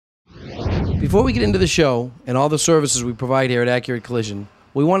Before we get into the show and all the services we provide here at Accurate Collision,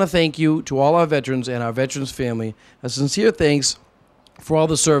 we want to thank you to all our veterans and our veterans family. A sincere thanks for all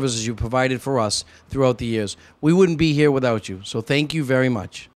the services you provided for us throughout the years. We wouldn't be here without you, so thank you very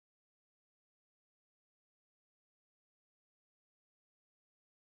much.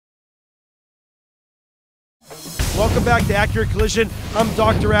 Welcome back to Accurate Collision. I'm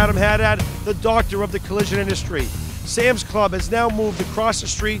Dr. Adam Haddad, the doctor of the collision industry. Sam's Club has now moved across the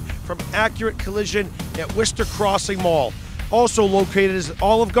street from Accurate Collision at Worcester Crossing Mall. Also located is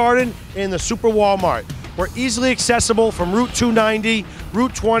Olive Garden and the Super Walmart. We're easily accessible from Route 290,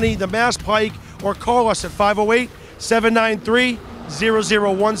 Route 20, the Mass Pike, or call us at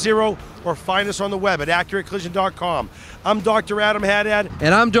 508-793-0010 or find us on the web at accuratecollision.com. I'm Dr. Adam Haddad.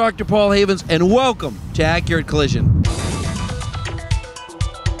 And I'm Dr. Paul Havens, and welcome to Accurate Collision.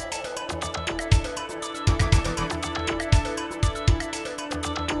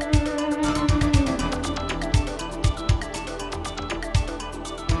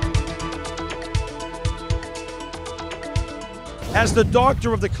 As the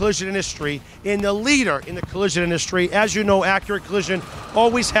doctor of the collision industry and the leader in the collision industry, as you know, Accurate Collision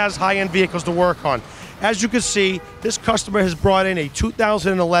always has high-end vehicles to work on. As you can see, this customer has brought in a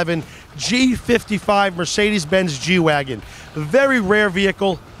 2011 G55 Mercedes-Benz G-Wagon. A very rare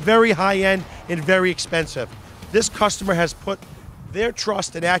vehicle, very high-end, and very expensive. This customer has put their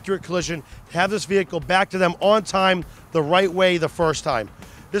trust in Accurate Collision to have this vehicle back to them on time, the right way, the first time.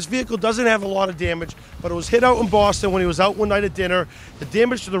 This vehicle doesn't have a lot of damage, but it was hit out in Boston when he was out one night at dinner. The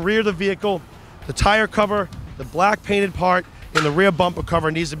damage to the rear of the vehicle, the tire cover, the black painted part, and the rear bumper cover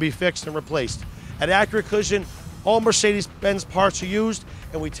needs to be fixed and replaced. At Accurate Collision, all Mercedes-Benz parts are used,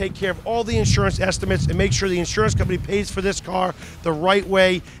 and we take care of all the insurance estimates and make sure the insurance company pays for this car the right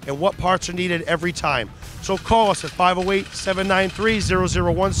way and what parts are needed every time. So call us at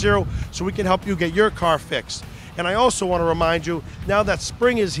 508-793-0010 so we can help you get your car fixed. And I also want to remind you, now that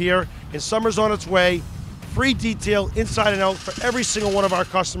spring is here and summer's on its way, free detail inside and out for every single one of our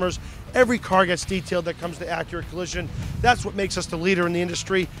customers. Every car gets detailed that comes to Accurate Collision. That's what makes us the leader in the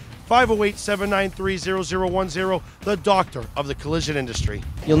industry. 508-793-0010, the doctor of the collision industry.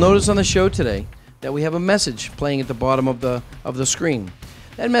 You'll notice on the show today that we have a message playing at the bottom of the screen.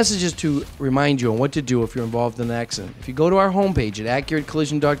 That message is to remind you on what to do if you're involved in an accident. If you go to our homepage at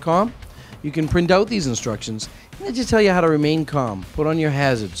accuratecollision.com, you can print out these instructions and they just tell you how to remain calm, put on your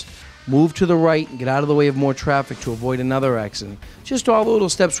hazards, move to the right and get out of the way of more traffic to avoid another accident. Just all the little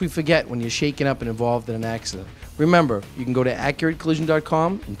steps we forget when you're shaken up and involved in an accident. Remember, you can go to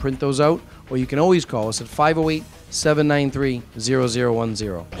accuratecollision.com and print those out, or you can always call us at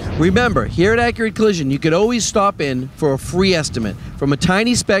 508-793-0010. Remember, here at Accurate Collision, you can always stop in for a free estimate. From a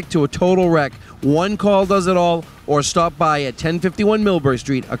tiny speck to a total wreck, one call does it all, or stop by at 1051 Millbury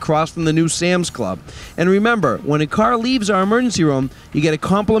Street across from the new Sam's Club. And remember, when a car leaves our emergency room, you get a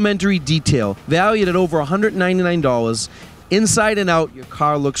complimentary detail valued at over $199. Inside and out, your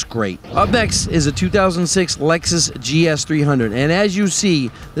car looks great. Up next is a 2006 Lexus GS300, and as you see,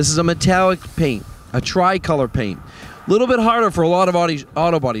 this is a metallic paint, a tri-color paint. A little bit harder for a lot of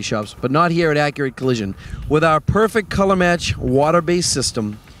auto body shops, but not here at Accurate Collision. With our perfect color match water-based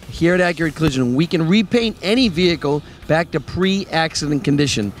system, here at Accurate Collision, we can repaint any vehicle back to pre-accident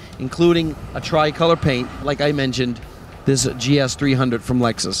condition, including a tri-color paint, like I mentioned, this GS300 from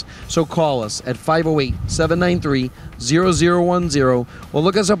Lexus. So call us at 508-793-0010 or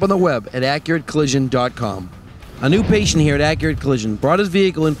look us up on the web at accuratecollision.com. A new patient here at Accurate Collision brought his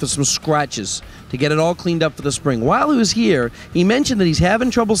vehicle in for some scratches to get it all cleaned up for the spring. While he was here, he mentioned that he's having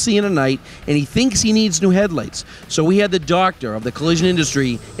trouble seeing at night and he thinks he needs new headlights. So we had the doctor of the collision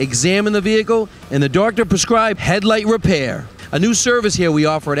industry examine the vehicle, and the doctor prescribed headlight repair. A new service here we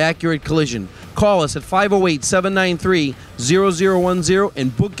offer at Accurate Collision. Call us at 508-793-0010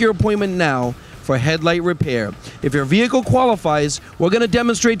 and book your appointment now for headlight repair. If your vehicle qualifies, we're going to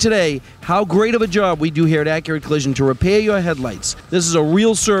demonstrate today how great of a job we do here at Accurate Collision to repair your headlights. This is a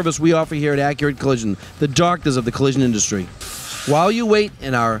real service we offer here at Accurate Collision, the doctors of the collision industry. While you wait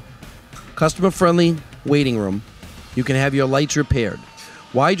in our customer-friendly waiting room, you can have your lights repaired.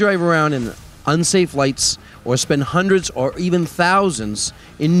 Why drive around in unsafe lights or spend hundreds or even thousands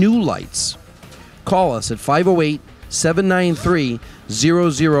in new lights? Call us at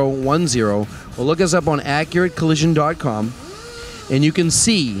 508-793-0010 or look us up on accuratecollision.com, and you can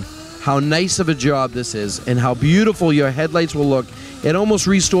see how nice of a job this is and how beautiful your headlights will look. It almost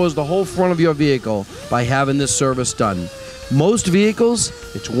restores the whole front of your vehicle by having this service done. Most vehicles,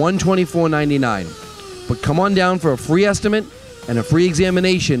 it's $124.99. But come on down for a free estimate and a free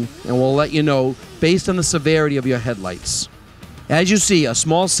examination, and we'll let you know based on the severity of your headlights. As you see, a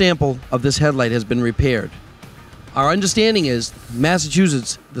small sample of this headlight has been repaired. Our understanding is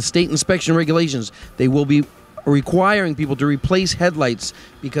Massachusetts, the state inspection regulations, they will be requiring people to replace headlights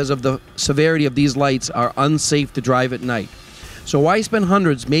because of the severity of these lights are unsafe to drive at night. So why spend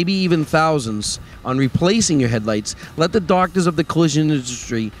hundreds, maybe even thousands, on replacing your headlights? Let the doctors of the collision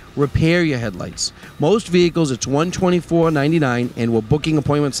industry repair your headlights. Most vehicles, it's $124.99, and we're booking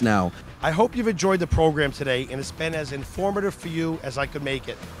appointments now. I hope you've enjoyed the program today, and it's been as informative for you as I could make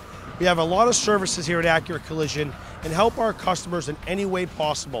it. We have a lot of services here at Accurate Collision and help our customers in any way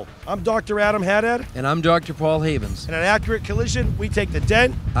possible. I'm Dr. Adam Haddad. And I'm Dr. Paul Havens. And at Accurate Collision, we take the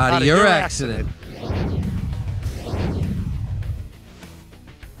dent out of your accident.